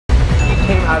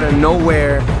out of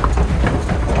nowhere.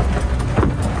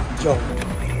 Yo,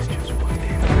 please just one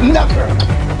day. Never.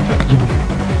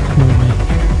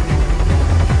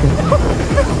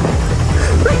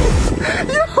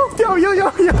 Yo, you're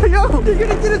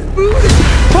gonna get us booted.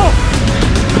 Oh!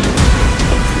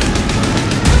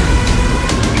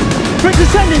 Quick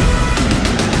descending!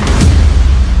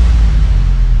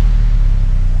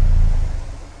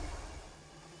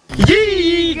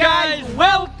 Yee guys,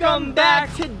 welcome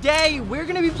back. Today we're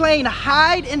gonna be playing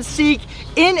hide and seek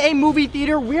in a movie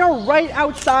theater. We are right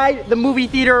outside the movie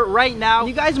theater right now.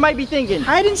 You guys might be thinking,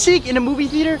 hide and seek in a movie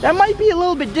theater? That might be a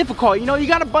little bit difficult. You know, you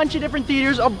got a bunch of different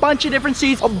theaters, a bunch of different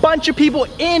seats, a bunch of people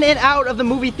in and out of the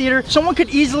movie theater. Someone could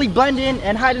easily blend in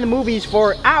and hide in the movies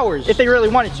for hours if they really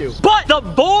wanted to. But the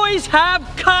boys have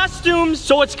costumes,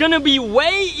 so it's gonna be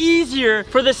way easier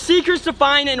for the seekers to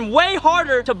find and way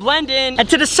harder to blend in and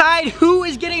to decide who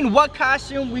is getting what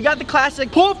costume. We got the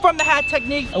classic pull from the hat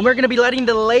technique, and we're gonna be letting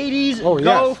the ladies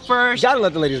go first. You gotta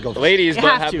let the ladies go first. Ladies don't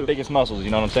have the biggest muscles,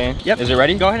 you know what I'm saying? Yep. Is it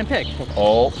ready? Go ahead and pick.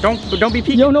 Oh. Don't be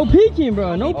peeking. Yo, no peeking,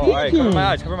 bro. No peeking. All right, cover my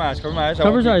eyes, cover my eyes, cover my eyes.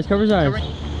 Cover his eyes, cover his eyes.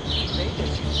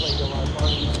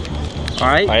 All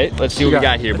right. All right, let's see what we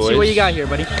got here, boys. Let's see what you got here,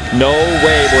 buddy. No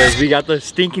way, boys. We got the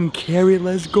stinking carrot.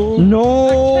 Let's go.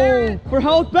 No. For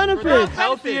health benefits.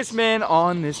 Healthiest man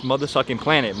on this motherfucking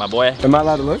planet, my boy. Am I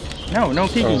allowed to look? No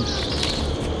peeking.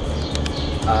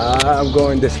 I'm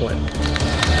going this one.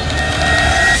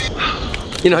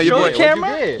 You know, your boy,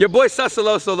 your boy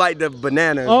Susaloso like the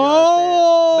bananas.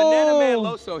 Oh! You know Banana Man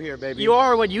Loso here, baby. You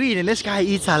are what you eat, and this guy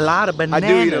eats a lot of bananas. I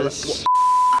do eat a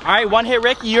All right, one hit,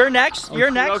 Rick. You're next. You're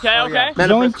next. Okay, okay.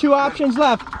 There's only 2 options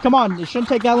left. Come on, it shouldn't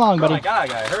take that long, buddy. Oh my God,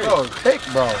 guy, hurry. Oh, take,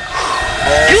 bro.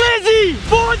 Glizzy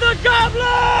for the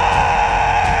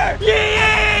gobbler! Yee!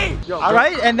 All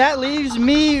right, and that leaves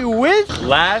me with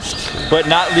Last but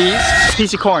not least, a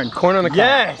piece of corn. Corn on the cob.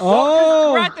 yes.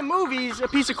 Oh! We're at the movies. A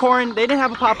piece of corn. They didn't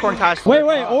have a popcorn costume.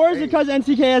 Wait, or is it because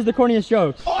NCK has the corniest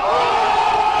jokes?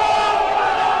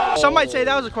 Some might say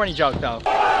that was a corny joke, though.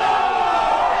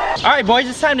 All right, boys,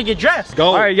 it's time to get dressed. Go.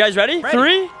 All right, you guys ready?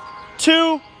 3,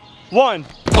 2, 1.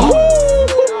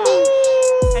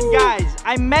 And guys,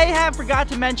 I may have forgot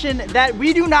to mention that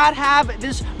we do not have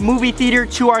this movie theater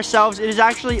to ourselves. It is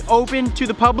actually open to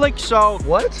the public, so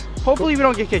What? hopefully we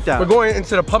don't get kicked out. We're going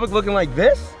into the public looking like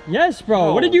this? Yes,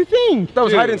 bro. What did you think? That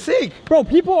was hide and seek. Bro,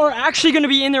 people are actually gonna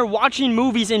be in there watching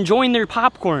movies, enjoying their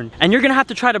popcorn, and you're gonna have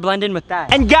to try to blend in with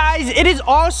that. And guys, it is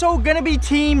also gonna be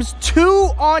teams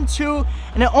 2 on 2,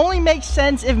 and it only makes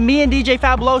sense if me and DJ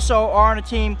Fabuloso are on a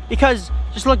team, because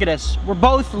just look at us. We're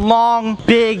both long,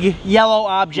 big, yellow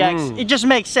objects. It just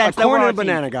makes sense. A corn and a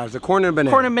banana, guys. A corn and a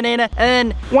banana. Corn and banana.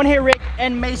 And then one here, Rick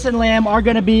and Mason Lamb are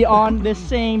gonna be on the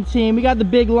same team. We got the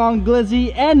big, long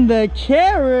glizzy and the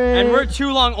carrot. And we're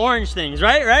 2 long orange things,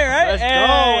 right? Let's go.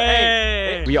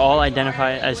 Hey. We all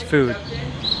identify as food.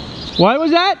 What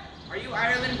was that? Are you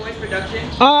Ireland Boys Production?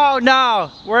 Oh,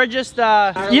 no. We're just,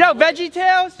 you know, Veggie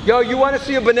Tales? Yo, you want to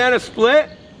see a banana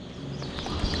split?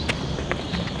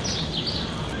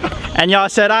 And y'all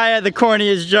said I had the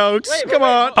corniest jokes. Come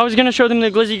on. I was gonna show them the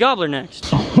glizzy gobbler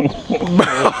next. You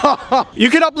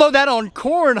can upload that on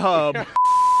Cornhub.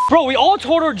 Bro, we all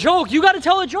told our joke. You gotta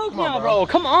tell a joke now, bro.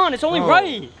 Come on, it's only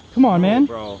right. Come on, man.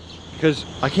 Bro, because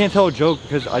I can't tell a joke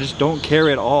because I just don't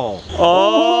care at all.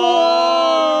 Oh.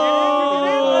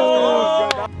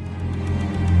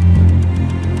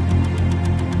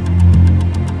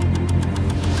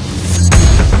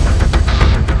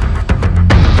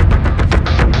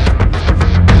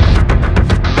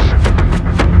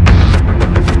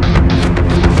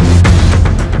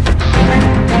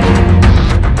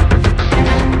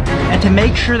 To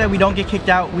make sure that we don't get kicked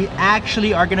out, we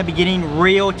actually are gonna be getting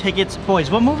real tickets. Boys,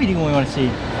 what movie do you want to see?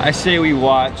 I say we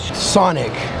watch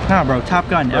Sonic. Nah, bro, Top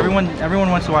Gun. Everyone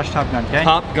wants to watch Top Gun, okay?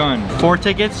 Top Gun. 4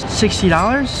 tickets, $60?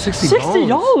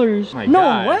 $60? My No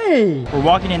God. way. We're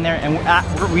walking in there and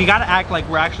we gotta act like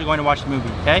we're actually going to watch the movie,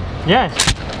 okay? Yes.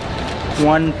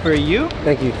 1 for you,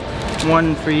 Thank you.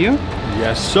 1 for you,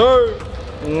 Yes, sir.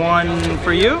 1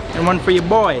 for you, and 1 for your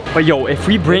boy. But yo, if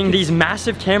we bring these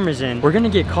massive cameras in, we're gonna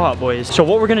get caught, boys. So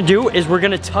what we're gonna do is we're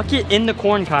gonna tuck it in the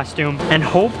corn costume and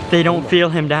hope they don't feel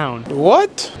him down.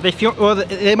 What? They feel, well,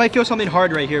 they might feel something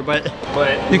hard right here, but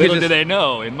But little do they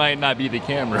know, it might not be the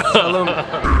camera.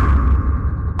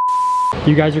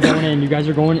 You guys are going in. You guys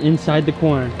are going inside the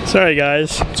corn. sorry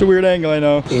guys, it's a weird angle, I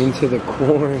know. Into the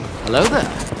corn. Hello there.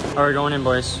 All right, going in,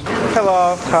 boys.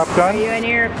 Hello, Top Gun. Are you in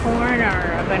here a corn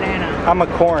or a banana? I'm a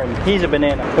corn. He's a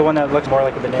banana. The one that looks more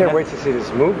like a banana. Can't wait to see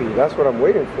this movie. That's what I'm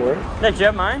waiting for. Nick, do you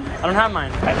have mine? I don't have mine.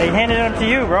 They handed them to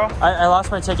you, bro. I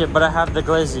lost my ticket, but I have the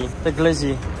glizzy. The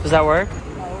glizzy. Does that work?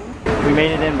 We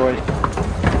made it in, boys.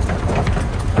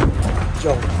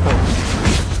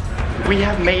 We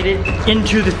have made it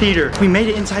into the theater. We made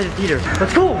it inside the theater.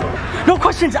 Let's go. No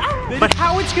questions asked. But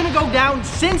how it's gonna go down,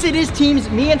 since it is teams,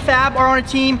 me and Fab are on a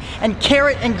team, and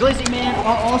Carrot and Glizzy Man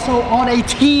are also on a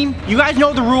team. You guys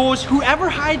know the rules. Whoever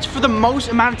hides for the most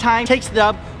amount of time takes the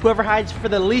dub. Whoever hides for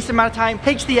the least amount of time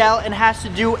takes the L and has to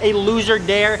do a loser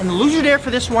dare. And the loser dare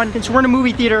for this one, since we're in a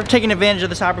movie theater, taking advantage of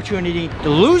this opportunity, the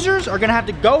losers are gonna have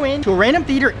to go into a random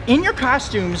theater in your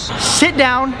costumes, sit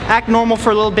down, act normal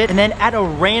for a little bit, and then at a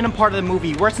random part of the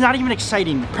movie where it's not even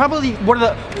exciting, probably one of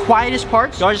the quietest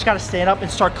parts, y'all just gotta stand up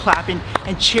and start clapping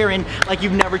and cheering like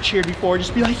you've never cheered before.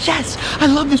 Just be like, yes, I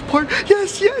love this part.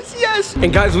 Yes, yes, yes.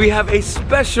 And guys, we have a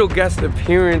special guest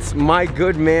appearance, my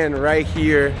good man right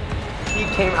here. He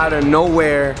came out of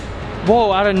nowhere.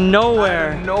 Whoa, out of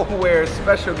nowhere. Out of nowhere,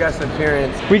 special guest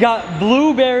appearance. We got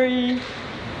Blueberry.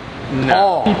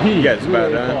 No. You guys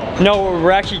about done? No,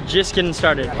 we're actually just getting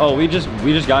started. Oh, we just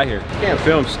got here. You can't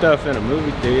film stuff in a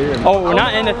movie theater. Oh, we're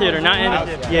not in the theater, not in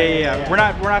the theater. Yeah. We're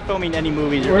not filming any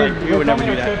movies. We would never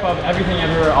do that. Of Everything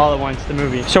Everywhere All at Once, the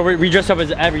movie. So we dress up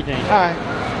as everything. All right.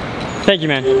 Thank you,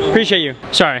 man. Appreciate you.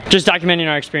 Sorry, just documenting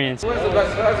our experience. What's the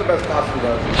best costume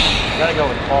though? Gotta go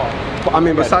with Paul. I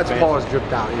mean, besides Paul's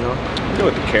dripped out, you know? Go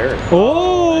with the Carrot.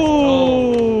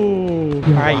 Oh!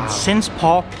 All right, since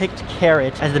Paul picked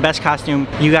Carrot as the best costume,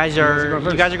 you guys are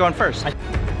going first. I'm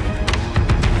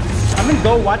gonna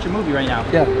go watch a movie right now.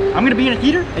 Yeah. I'm gonna be in a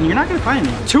theater, and you're not gonna find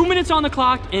me. 2 minutes on the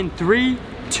clock in 3,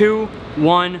 2,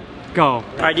 1, go. All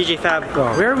right, DJ Fab,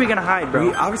 where are we gonna hide, bro?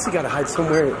 We obviously gotta hide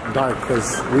somewhere dark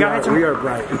because we are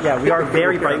bright. Yeah, we are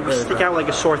very bright. We stick out like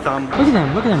a sore thumb. Look at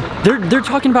them, look at them. They're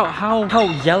talking about how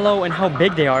yellow and how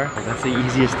big they are. That's the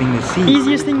easiest thing to see.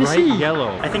 Easiest thing to see.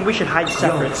 Yellow. I think we should hide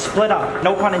separate. Split up.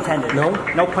 No pun intended. No?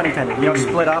 No pun intended. You know,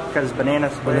 split up because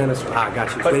bananas. Bananas. Ah, I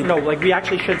got you. But no, like we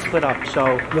actually should split up.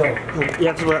 So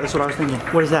yeah, that's what I was thinking.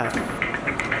 What is that?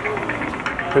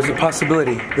 There's a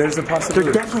possibility. There's a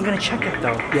possibility. They're definitely gonna check it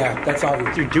though. Yeah, that's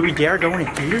obvious. Dude, do we dare go in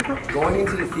a theater, bro? Going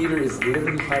into the theater is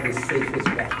literally probably the safest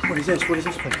bet. What is this? What is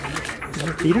this place? Is this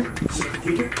a theater? This is the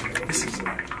theater? This is... Oh,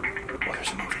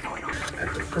 there's a movie going on.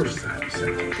 At the first time,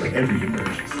 like every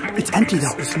emergency. It's empty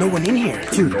though. There's no one in here.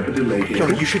 Dude, yo,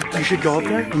 you should go up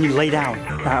there and you lay down.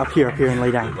 Up here and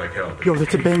lay down. Yo,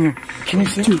 that's a banger. Can you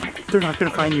see? Dude, they're not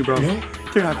gonna find you, bro. No?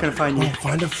 They're not gonna find you. Oh,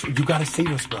 find us. You gotta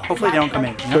save us, bro. Hopefully they don't come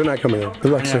in. You know? They're not coming in.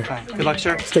 Good luck, sir. Fine. Good luck,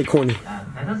 sir. Stay corny.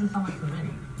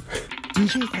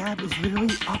 DJ Fab is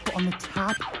literally up on the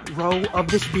top row of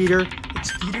this theater.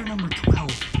 It's theater number 12.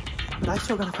 But I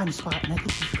still gotta find a spot, and I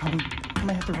think he's coming. I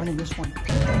might have to run in this one.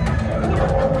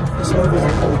 This movie is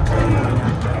really playing right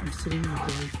now. I'm sitting in the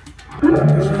theater.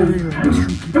 There's literally like 2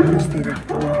 people in this theater.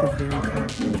 I'm at the very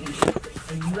top.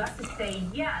 You have to say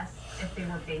yes if they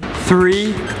were big.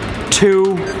 3,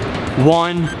 2,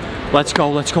 1. Let's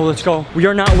go, let's go, let's go. We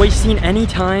are not wasting any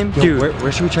time. Yo, dude, where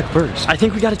should we check first? I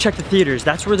think we gotta check the theaters.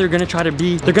 That's where they're gonna try to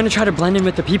be. They're gonna try to blend in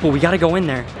with the people. We gotta go in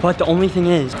there. But the only thing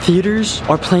is, theaters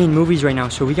are playing movies right now,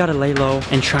 so we gotta lay low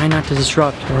and try not to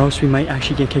disrupt, or else we might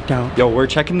actually get kicked out. Yo, we're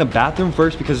checking the bathroom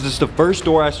first because this is the first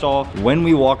door I saw when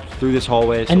we walked through this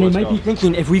hallway. So and they might be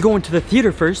thinking, if we go into the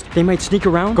theater first, they might sneak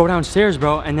around, go downstairs,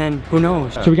 bro, and then who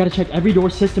knows? So we gotta check every door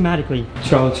systematically. Let's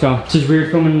go, let's go. This is weird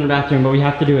filming in the bathroom, but we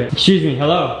have to do it. Excuse me,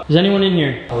 hello? Is anyone in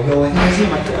here? Oh, yo, I see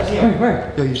him.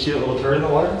 Where? Yo, you see that little turd in the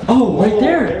water? Oh, right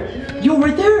there. Yo,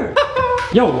 right there.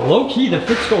 Yo, low key, the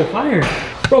fits go fire.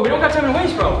 Bro, we don't got time to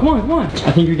waste, bro. Come on, come on.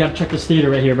 I think we gotta check this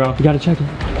theater right here, bro. We gotta check it.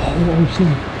 Oh,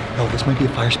 snap. Yo, this might be a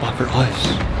fire spot for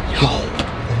us. Yo.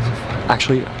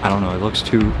 Actually, I don't know. It looks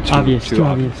too obvious.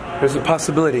 There's a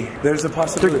possibility. There's a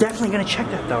possibility. They're definitely gonna check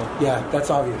that though. Yeah,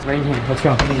 that's obvious. Right here. Let's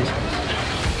go.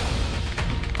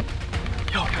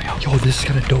 Yo, this is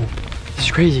kind of dope. This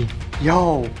is crazy.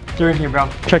 Yo, they're in here, bro.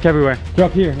 Check everywhere. They're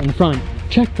up here in the front.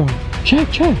 Check, bro. Check.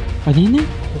 Are they in there?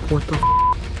 What the f?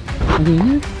 Are they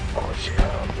in there? Oh shit.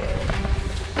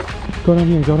 Go down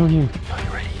here. Yo, you ready?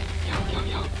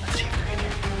 Yo. Let's see if they're in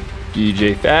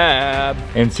here. DJ Fab.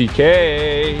 NCK.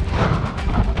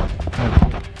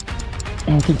 I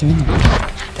don't think they're in there.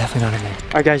 Definitely not in there. All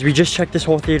right, guys, we just checked this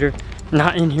whole theater.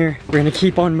 Not in here. We're gonna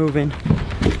keep on moving.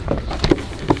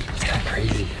 It's kind of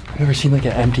crazy. I've never seen like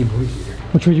an empty movie theater.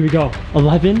 Which way do we go?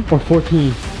 11 or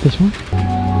 14? This one?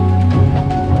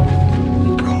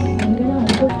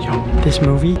 Yo, this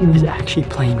movie is actually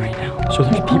playing right now. So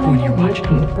there's people in here watching.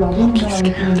 Don't be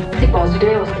scared.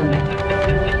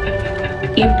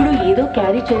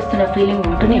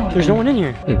 There's no one in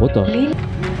here. Hey, what the?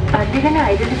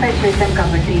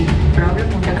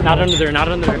 Not under there, not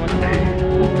under there.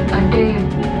 అంటే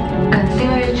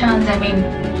conceive అయ్యే chance I mean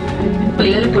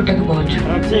పిల్లలు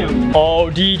don't see him. Oh,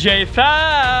 DJ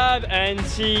Fab,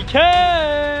 NCK.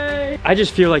 I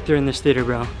just feel like they're in this theater,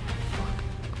 bro.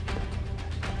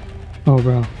 Oh,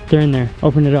 bro, they're in there.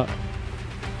 Open it up.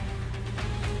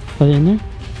 Are they in there?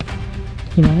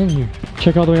 They're not in here.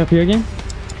 Check all the way up here again.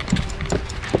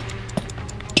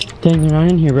 Dang, they're not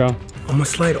in here, bro. I'm gonna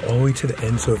slide all the way to the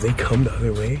end, so if they come the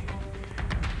other way,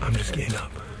 I'm just getting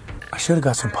up. I should have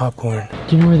got some popcorn.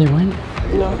 Do you know where they went?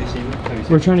 No.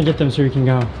 We're trying to get them so we can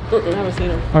go. Haven't seen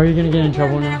them. Are you gonna get in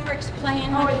trouble now? Mavericks playing.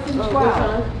 Oh, it's in 12.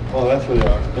 Oh, that's where they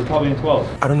are. They're probably in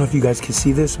 12. I don't know if you guys can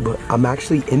see this, but I'm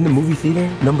actually in the movie theater.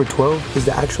 Number 12 is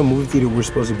the actual movie theater we're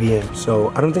supposed to be in.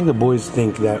 So I don't think the boys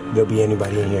think that there'll be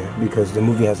anybody in here because the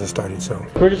movie hasn't started, so.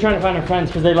 We're just trying to find our friends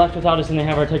because they left without us and they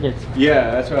have our tickets. Yeah,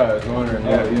 that's what I was wondering.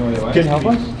 Yeah, you know, Can you help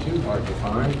us? Too hard to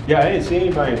find. Yeah, I didn't see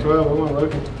anybody in 12. I wasn't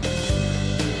looking.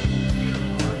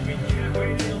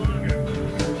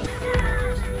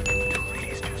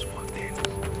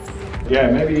 Yeah,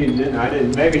 maybe he didn't. I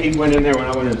didn't. Maybe he went in there when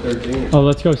I went in 13. Oh,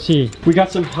 let's go see. We got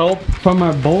some help from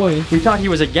our boy. We thought he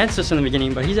was against us in the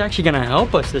beginning, but he's actually gonna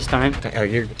help us this time. Oh,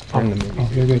 you're in the movie. Oh,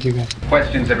 you're good, you're good.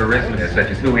 Questions have arisen, such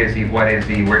as who is he, what is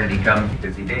he, where did he come,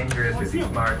 is he dangerous, is he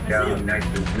smart, down, nice,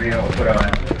 is real, put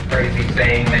on crazy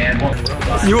saying man.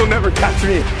 You will never catch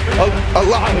me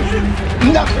alive.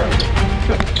 Never.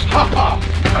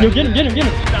 Yo, get him, get him, get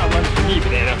him. Stop running from me,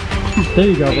 banana. There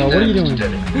you go, bro. What are you doing?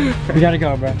 We gotta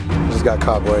go, bro. Just got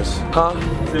caught, boys. Huh?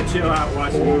 So chill out,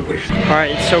 watch the movie. All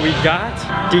right, so we got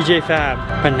DJ Fab,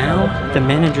 but now the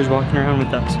manager's walking around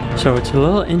with us. So it's a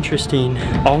little interesting.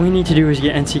 All we need to do is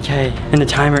get NCK and the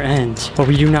timer ends, but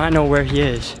we do not know where he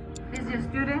is. Is he a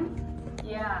student?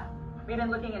 Yeah. We've been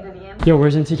looking into the end. Yo,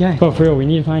 where's NCK? Oh, for real, we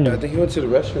need to find I him. think he went to the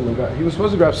restroom and got, he was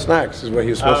supposed to grab snacks is what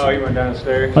he was supposed to Oh, do. he went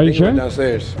downstairs. Are you He sure? went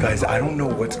downstairs. Guys, I don't know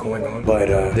what's going on,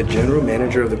 but the general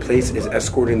manager of the place is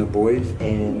escorting the boys,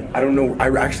 and I don't know, I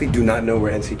actually do not know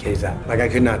where NCK's at. Like, I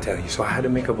could not tell you, so I had to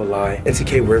make up a lie.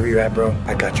 NCK, wherever you're at, bro,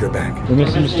 I got your back. We're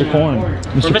missing Mr. Corn. We're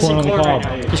Mr. missing Corn on the Corn cob.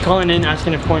 right now. He's calling in,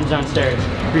 asking if Corn's downstairs.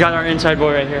 We got our inside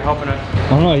boy right here helping us. I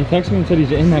don't know, he texted me and said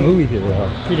he's in that movie theater.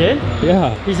 He did?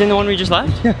 Yeah. He's in the one we just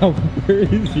left? Yeah, where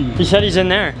is he? He said he's in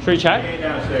there. Should we check?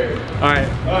 Downstairs. All right.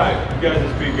 Alright, you guys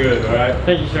just be good, alright?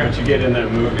 Thank you, sir. Once you get in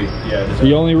that movie, yeah. Just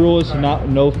The only rule is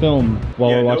no film while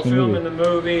yeah, we're no watching the film movie. in the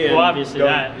movie. And Well, obviously don't-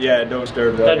 that. Yeah, don't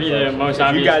stir the That'd other be the folks. most If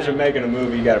obvious you guys thing. are making a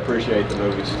movie, you gotta appreciate the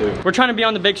movies too. We're trying to be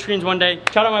on the big screens one day.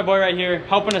 Shout out my boy right here,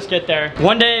 helping us get there.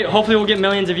 One day, hopefully we'll get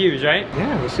millions of views, right?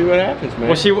 Yeah, we'll see what happens, man.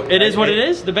 We'll see, it is what it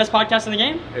is, the best podcast in the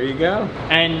game. There you go.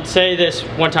 And say this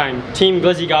one time, Team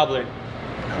Glizzy Gobbler.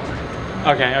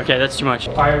 Okay, okay, that's too much.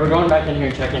 All right, we're going back in here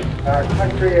and checking. Our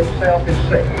country itself is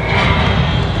safe.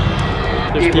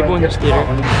 There's people in this theater,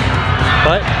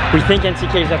 but we think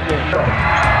NCK's up here.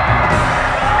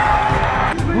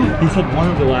 He said one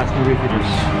of the last movie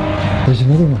theaters. There's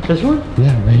another one. This one?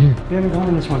 Yeah, right here. We haven't gone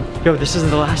in this one. Yo, this is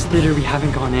the last theater we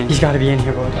haven't gone in. He's gotta be in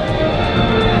here, boy.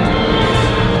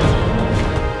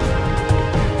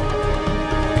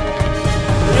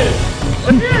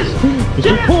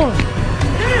 Mr. Corn!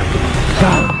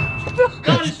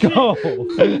 Let's go!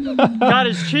 Got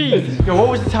his cheese. Yo, what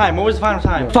was the time? What was the final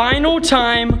time? Final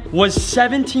time was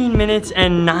 17 minutes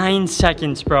and 9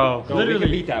 seconds, bro. We can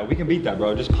beat that. We can beat that,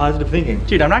 bro. Just positive thinking.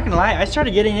 Dude, I'm not gonna lie. I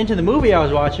started getting into the movie I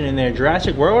was watching in there,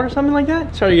 Jurassic World or something like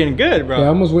that. Started getting good, bro. Yeah, I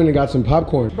almost went and got some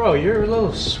popcorn. Bro, you're a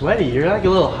little sweaty. You're like a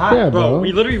little hot. Yeah, Bro, bro.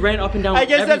 we literally ran up and down. I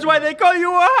guess that's why they call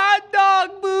you a hot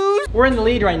dog, Booze. We're in the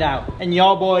lead right now, and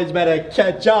y'all boys better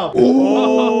catch up.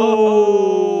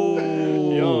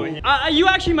 You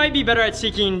actually might be better at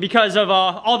seeking because of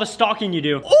all the stalking you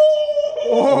do. That's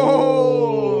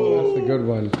a good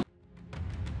one.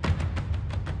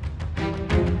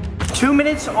 2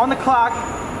 minutes on the clock.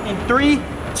 In 3,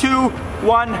 2,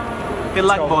 1. Good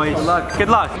luck, boys. Good luck. Good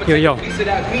luck. Yo, yo.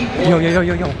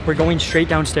 Yo. We're going straight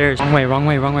downstairs. Wrong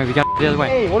way. We got the other way.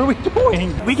 Hey, what are we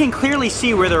doing? We can clearly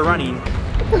see where they're running.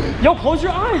 Yo, close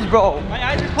your eyes, bro. My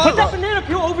eyes are Put closed. that banana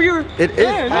peel over your... It is.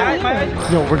 There. My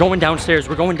eyes. Yo, we're going downstairs.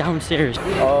 We're going downstairs.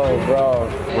 Oh, bro.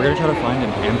 We're gonna try to find an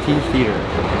empty theater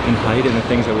and hide in the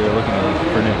things that we were looking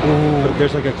at for now. But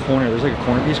there's like a corner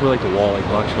piece where like the wall like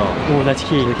blocks it off. Oh, that's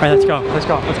key. All right, let's go. Let's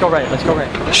go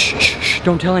right. Shh.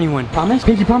 Don't tell anyone. Promise?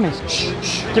 Pinky promise.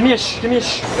 Shh. Give me a shh.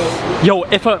 Yo,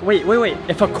 if a, wait.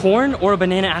 If a corn or a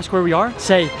banana ask where we are,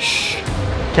 say shh.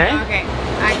 Okay? Okay,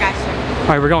 I got you. All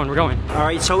right, we're going. All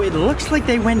right, so it looks like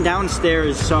they went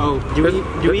downstairs. So do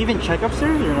we even check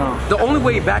upstairs or no? The only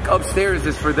way back upstairs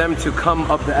is for them to come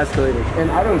up the escalators,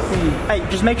 and I don't see. Hey,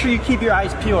 just make sure you keep your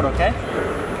eyes peeled, okay?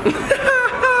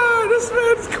 This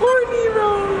man's corny,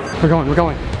 bro. We're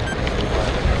going.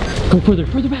 Go further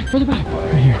back.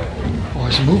 Right here. Oh,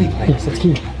 it's a movie plane. Yes, that's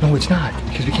key. No, it's not,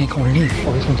 because we can't go underneath.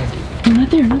 Oh, this one's empty. No,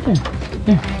 not there, not there.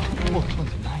 There. Oh, this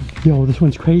one's nice. Yo, this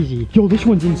one's crazy. Yo, this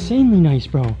one's insanely nice,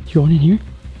 bro. You going in here?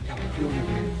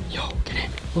 Yo, get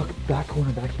in. Look, back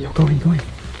corner, back here. Yo, go in, go in.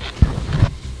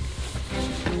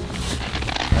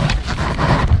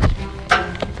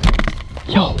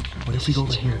 Yo, What if we go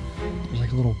right here? There's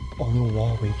like a little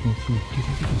wall where you can see. Do you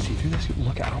think they can see through this?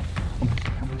 Look out. I'm gonna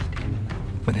stand in there.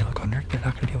 When they look under, they're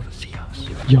not gonna be able to see us.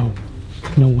 yo,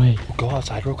 no way. We'll go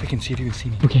outside real quick and see if you can see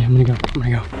me. Okay, I'm gonna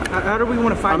go. How do we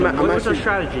want to find them? What's our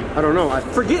strategy? I don't know.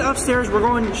 Forget upstairs, we're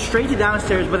going straight to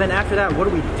downstairs, but then after that, what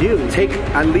do we do? Take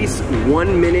at least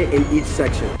 1 minute in each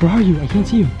section. Where are you? I can't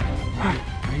see you. Right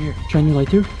here. Shine your light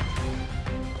through.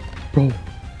 Bro,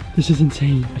 this is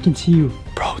insane. I can see you.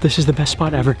 Bro, this is the best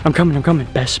spot ever. I'm coming, I'm coming.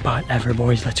 Best spot ever,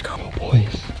 boys. Let's go. Oh,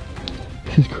 boys.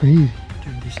 This is crazy.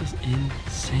 Dude, this is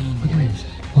insane, Look at boys. this.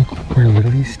 Look, we're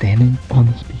literally standing on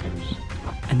the speakers.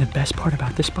 And the best part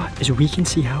about this spot is we can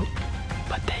see out,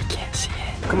 but they can't see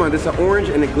in. Come on, there's an orange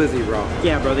and a glizzy, bro.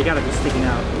 Yeah, bro, they gotta be sticking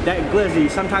out. That glizzy,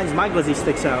 sometimes my glizzy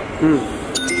sticks out. Whoa.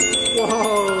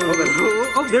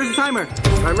 Oh, there's a timer.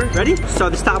 Timer? Ready? So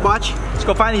the stopwatch. Let's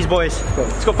go find these boys.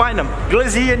 Let's go find them.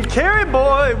 Glizzy and Carrot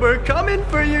Boy, we're coming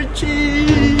for your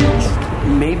cheeks.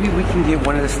 Maybe we can get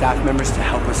one of the staff members to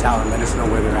help us out and let us know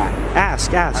where they're at.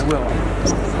 Ask. I will.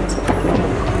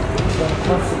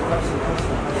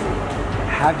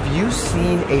 Have you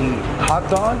seen a hot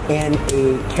dog and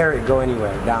a carrot go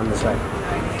anywhere down this way?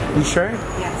 You sure?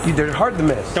 Yes. Dude, they're hard to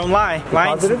miss. Don't lie.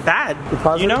 Lying's bad.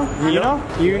 You know?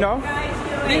 You know?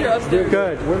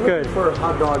 Good. We're looking for a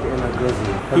hot dog and a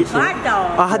glizzy. Hot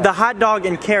dog. The hot dog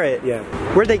and carrot. Yeah.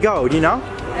 Where'd they go? Do you know?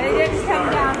 They just come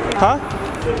down here. Huh?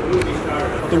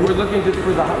 We're looking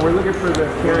for the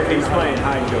carrot. He's playing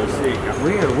hide and go seek.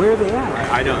 Where are they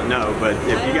at? I don't know, but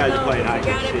if you guys are playing hide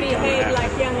You and go gotta seek, behave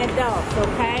like young adults,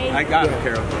 okay? I got it,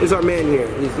 Carol. Is our man here?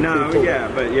 He's No, pretty cool. yeah,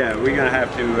 but yeah, we're gonna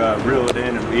have to reel it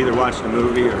in and either watch the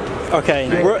movie or, Okay.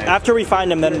 After we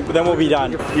find them, then we'll be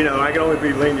done. you know, I can only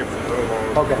be lenient for so long.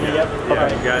 Okay. Yep. Yeah, Okay.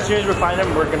 you got As soon as we find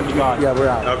them, we're gonna be gone. Yeah, we're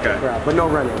out. Okay. We're out. But no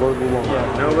running. We won't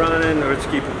run. No running, let's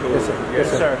keep it cool. Yes, sir. Yeah. Yes,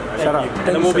 Sir. Shut Thank up. you.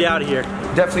 And then we'll be out of here.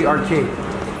 Definitely arcade.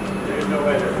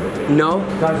 No,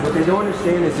 guys, what they don't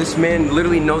understand is this man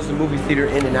literally knows the movie theater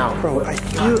in and out. Bro, I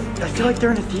feel like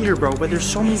they're in a theater, bro, but there's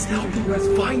so many people. You guys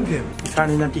find him. We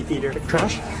found an empty theater.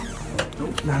 Trash?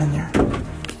 Nope, not in there.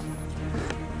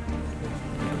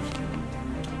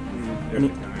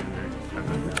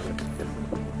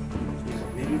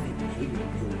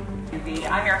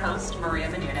 I'm your host, Maria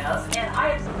Menounos,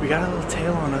 and We got a little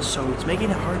tail on us, so it's making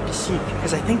it hard to see.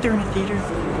 Because I think they're in a theater,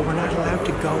 but we're not allowed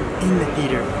to go in the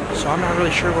theater. So I'm not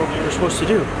really sure what we're supposed to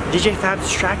do. DJ Fab's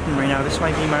distracting right now. This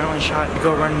might be my only shot to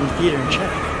go run in the theater and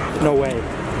check. No way.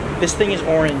 This thing is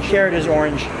orange. Carrot is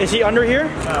orange. Is he under here?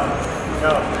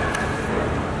 No.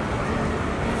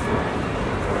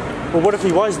 Well, what if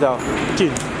he was, though?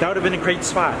 Dude, that would have been a great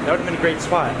spot. That would have been a great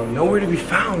spot. Nowhere to be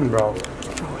found, bro. Bro, I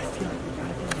feel like we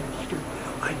gotta be in the theater.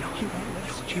 I know he won't let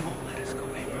us. He won't let us go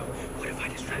in, bro. What if I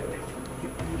distract him?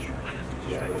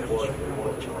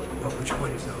 But which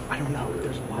ones though? I don't know.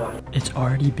 There's a lot. It's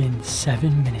already been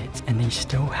 7 minutes and they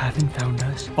still haven't found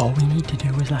us. All we need to do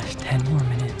is last 10 more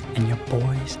minutes and your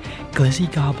boys, Glizzy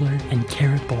Gobbler and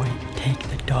Carrot Boy, take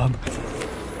the dub.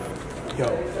 Yo,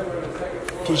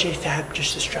 DJ Fab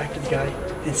just distracted the guy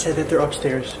and said that they're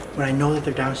upstairs when I know that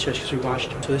they're downstairs because we watched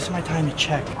them. So this is my time to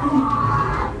check.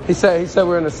 He said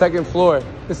we're on the second floor.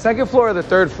 The second floor or the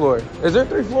third floor? Is there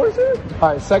 3 floors here? All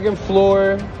right, second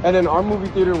floor, and then our movie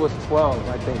theater was 12,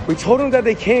 I think. We told them that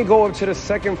they can't go up to the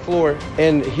second floor,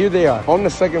 and here they are on the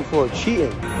second floor,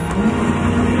 cheating. Yo,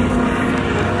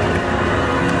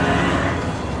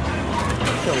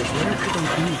 where could they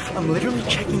be? I'm literally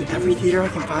checking every theater I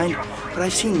can find, but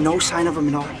I've seen no sign of them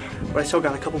at all. But I still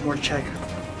got a couple more to check.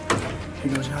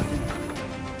 Here goes nothing.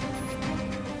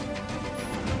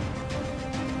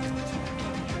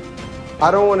 I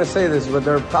don't want to say this, but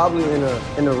they're probably in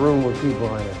a room with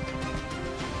people in it.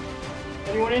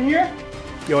 Anyone in here?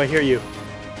 Yo, I hear you.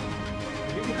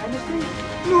 Are you behind this thing?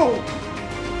 No!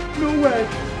 No way!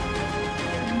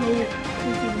 No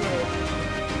freaking way.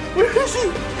 Where is he?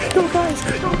 No, guys! No,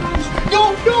 guys! No!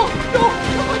 No! No!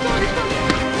 Oh my God! He's coming!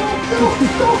 No!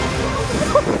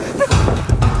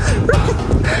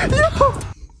 No! No! No!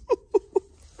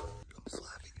 I'm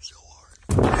laughing so hard.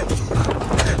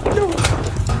 No!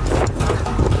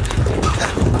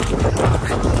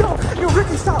 Yo,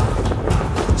 Ricky, stop!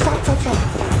 Stop!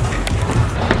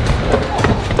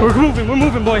 We're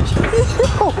moving, boys. Yo!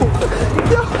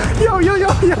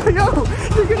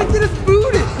 You're gonna get us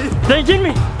booted! They get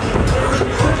me.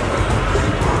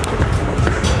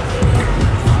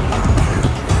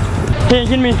 Can't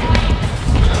get me.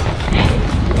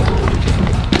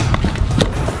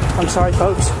 I'm sorry,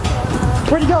 folks.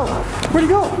 Where'd he go? Where'd he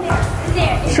go?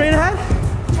 Straight ahead?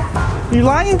 Are you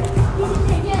lying?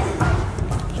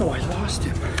 Oh, I lost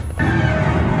him.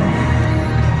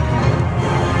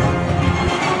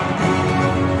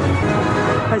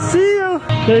 I see you.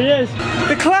 There he is.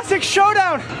 The classic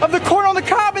showdown of the corn on the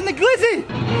cob and the glizzy.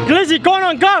 Glizzy, corn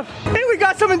on cob. Hey, we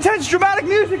got some intense dramatic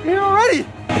music here already.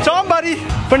 It's on, buddy.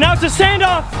 But now it's a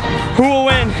standoff. Who will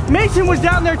win? Mason was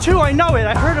down there too, I know it.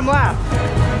 I heard him laugh.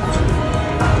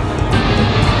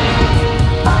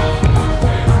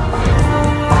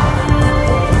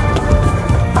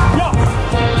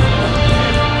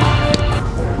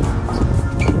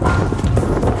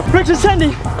 Rick's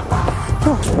ascending.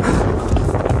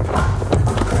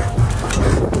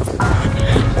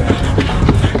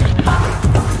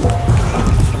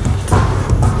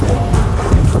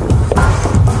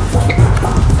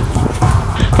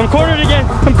 I'm cornered again.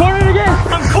 I'm cornered again.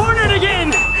 I'm cornered again.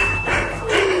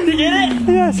 You get it?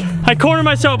 Yes. I cornered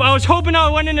myself. I was hoping I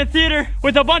went in a theater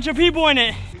with a bunch of people in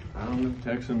it. I don't know,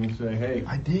 text him and say, hey.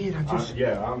 I did. I just.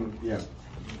 Yeah.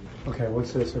 Okay,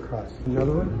 what's this across?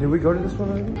 Another one? Did we go to this one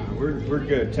already? We're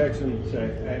good. Text him and say,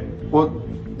 hey. Well,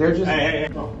 they're just. Hey.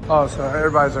 Oh, so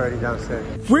everybody's already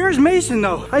downstairs. Where's Mason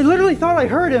though? I literally thought I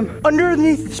heard him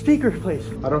underneath the speaker place.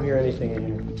 I don't hear anything in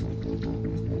here.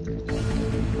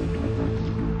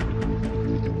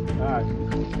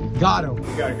 Got him.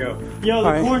 We gotta go. Yo,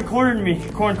 the corn cornered me.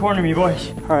 Corn cornered me, boys.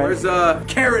 All right. Where's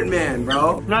Carrot Man,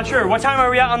 bro? I'm not sure. What time are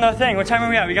we at on the thing? What time are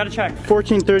we at? We gotta check.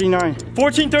 14:39.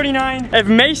 14:39. If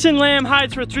Mason Lamb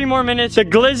hides for 3 more minutes, the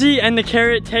Glizzy and the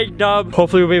Carrot take dub.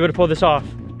 Hopefully we'll be able to pull this off. I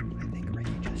think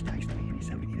Ricky just texted me and he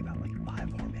said we need about like 5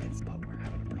 more minutes, but we're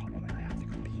having a problem and I have to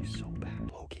go pee so bad.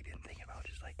 Low-key been thinking about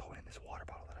just like pulling in this water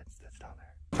bottle that's down there.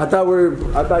 I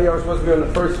thought y'all were supposed to be on the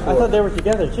first floor. I thought they were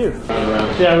together too.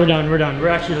 Yeah, we're done. We're done.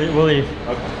 We'll leave.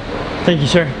 Okay. Thank you,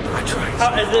 sir. I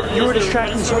tried. You were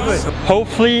distracting so good.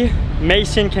 Hopefully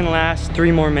Mason can last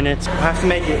 3 more minutes. I have to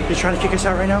make it. He's trying to kick us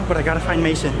out right now, but I gotta find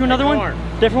Mason. Do another one?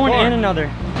 Different one and another.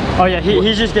 Oh yeah,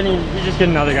 he's just getting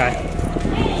another guy.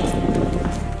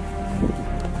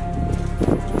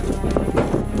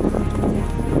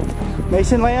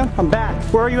 Mason Lamb, I'm back.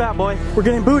 Where are you at, boy? We're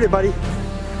getting booted, buddy.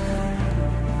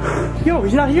 Yo,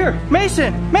 he's not here.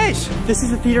 Mason, Mace. This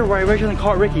is the theater where I originally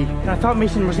caught Ricky, and I thought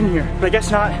Mason was in here, but I guess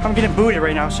not. I'm getting booted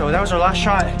right now, so that was our last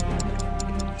shot.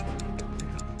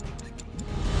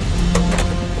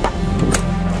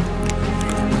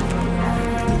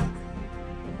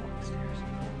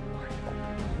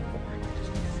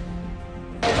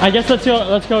 I guess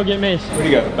let's go get Mace. What do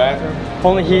you got, the bathroom?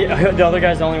 Only the other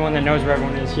guy's the only one that knows where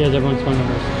everyone is. He has everyone's phone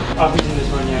numbers. Oh, he's in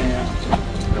this one, yeah.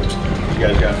 You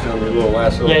guys got to film your little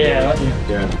last little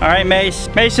Yeah. All right,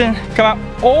 Mason, come out.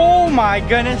 Oh my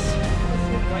goodness.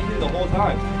 Right here the whole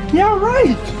time. Yeah,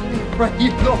 right. Right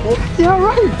here the whole time. Yeah,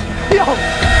 right. Yo.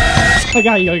 I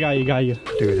got you.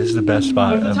 Dude, this is the best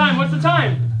spot. What's the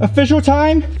time? Official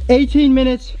time, 18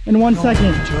 minutes and 1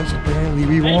 second. Just barely,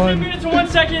 we 18 won. minutes and 1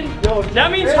 second.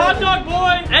 That means Hot Dog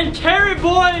Boy and Carrot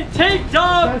Boy take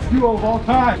dub. Best duo of all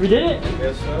time. We did it?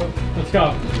 Yes, so. Let's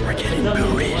go. We're getting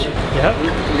booted.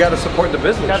 Yep. We gotta support the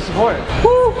business. Gotta support.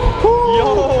 Woo, woo.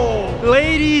 Yo.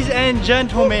 Ladies and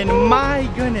gentlemen, my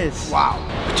goodness. Wow.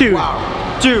 Dude,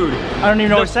 I don't even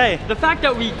know what to say. The fact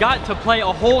that we got to play a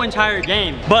whole entire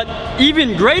game, but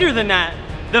even greater than that,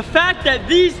 the fact that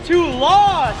these two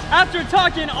lost after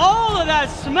talking all of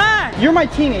that smack. You're my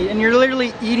teammate and you're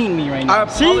literally eating me right now.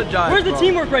 See, where's the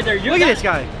teamwork right there? Look at this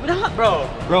guy.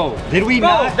 Bro, did we bro,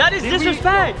 not? that is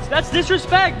disrespect. That's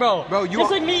disrespect, bro. Bro, you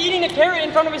It's are- like me eating a carrot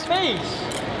in front of his face.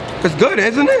 It's good,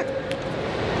 isn't it?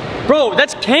 Bro,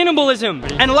 that's cannibalism.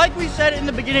 And like we said in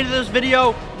the beginning of this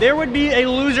video, there would be a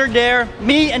loser dare.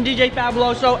 Me and DJ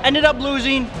Fabuloso ended up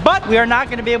losing, but we are not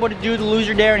gonna be able to do the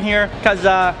loser dare in here because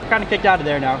we're kind of kicked out of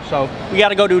there now. So we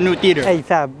gotta go to a new theater. Hey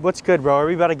Fab, what's good, bro? Are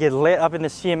we about to get lit up in the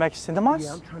CMX Cinemas?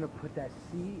 Yeah, I'm trying to put that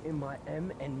C in my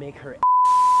M and make her.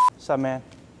 What's up, man?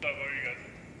 What's up, how are you guys?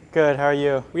 Good, how are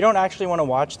you? We don't actually want to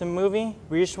watch the movie.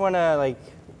 We just want to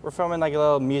we're filming like a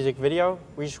little music video.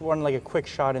 We just want like a quick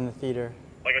shot in the theater.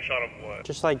 Like a shot of what?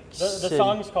 Just like The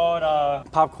song's called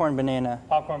Popcorn Banana.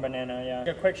 Popcorn Banana,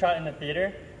 yeah. A quick shot in the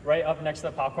theater, right up next to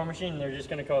the popcorn machine, and they're just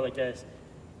gonna go like this.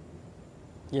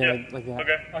 Yeah, like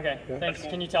that. Okay, thanks.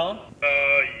 Can you tell them?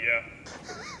 Yeah.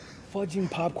 Fudging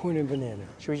popcorn and banana.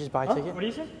 Should we just buy a ticket? What do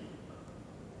you say? All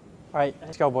right,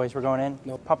 let's go, boys. We're going in.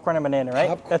 No. Popcorn and banana, right?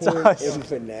 Popcorn That's us. and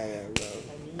banana, bro.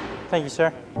 Thank you,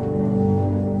 sir.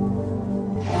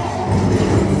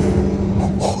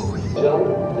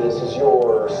 This is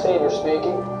your savior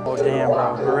speaking. Oh damn,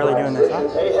 bro, we're really doing this, huh?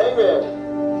 Hey,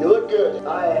 man, you look good.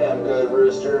 I am good,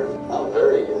 Rooster. I'm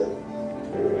very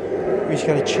good. We just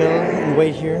gotta chill and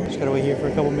wait here. Just gotta wait here for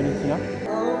a couple minutes, you know?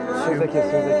 Soon as I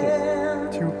kiss.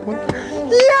 2 points.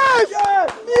 Yes!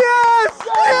 Yes!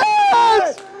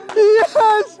 Yes!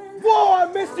 Yes! Whoa, I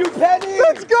missed you, Penny!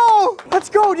 Let's go! Let's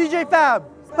go, DJ Fab!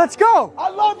 Let's go! I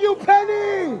love you,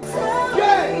 Penny!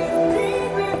 Yes!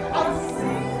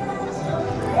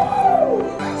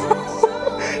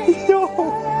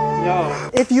 Yo.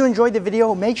 If you enjoyed the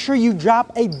video, make sure you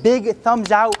drop a big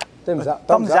thumbs out. Thumbs out.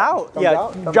 Thumbs out.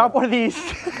 Yeah, Thumbs drop out. one of these.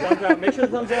 Thumbs out. Make sure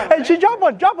the thumbs out. Hey, she drop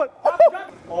one.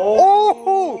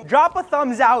 Oh, drop a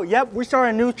thumbs out. Yep, we're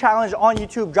starting a new challenge on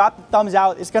YouTube. Drop the thumbs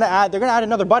out. They're gonna add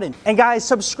another button. And guys,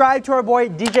 subscribe to our boy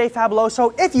DJ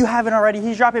Fabuloso if you haven't already.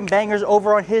 He's dropping bangers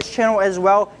over on his channel as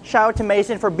well. Shout out to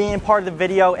Mason for being part of the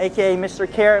video, aka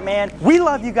Mr. Carrot Man. We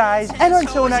love you guys, and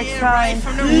until next time.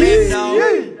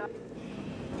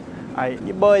 Alright,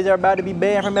 you boys are about to be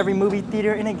banned from every movie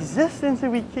theater in existence if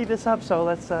we keep this up. So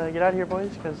let's get out of here,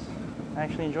 boys, because I'm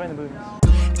actually enjoying the movies.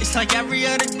 It's like every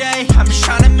other day, I'm just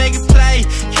trying to make a play,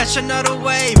 catch another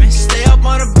wave, and stay up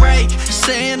on a break,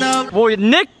 staying up. Well,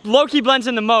 Nick low-key blends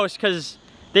in the most because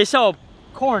they sell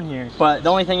corn here. But the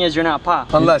only thing is you're not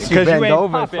pop. Unless you bend ain't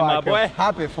over popping, so my I can boy.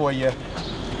 pop it for you.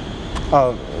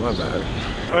 Oh, my bad.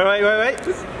 Wait.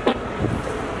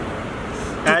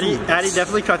 Addy,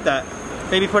 definitely cut that.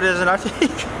 Maybe put it as an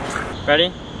outtake.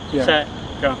 Ready? Yeah. Set,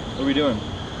 go. What are we doing?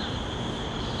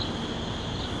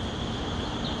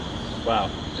 Wow,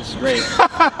 this is great.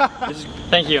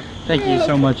 Thank you. Thank you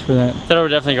so much for that. That'll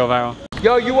definitely go viral.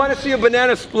 Yo, you want to see a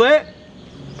banana split?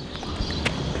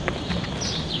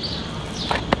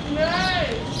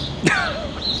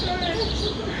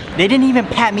 They didn't even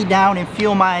pat me down and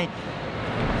feel my...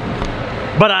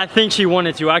 But I think she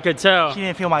wanted to, I could tell. She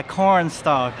didn't feel my corn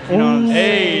stalk. You know what I'm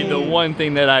saying? Hey, the one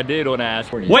thing that I did want to ask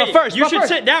for you. Wait, you should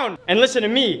sit down and listen to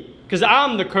me, because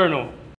I'm the colonel.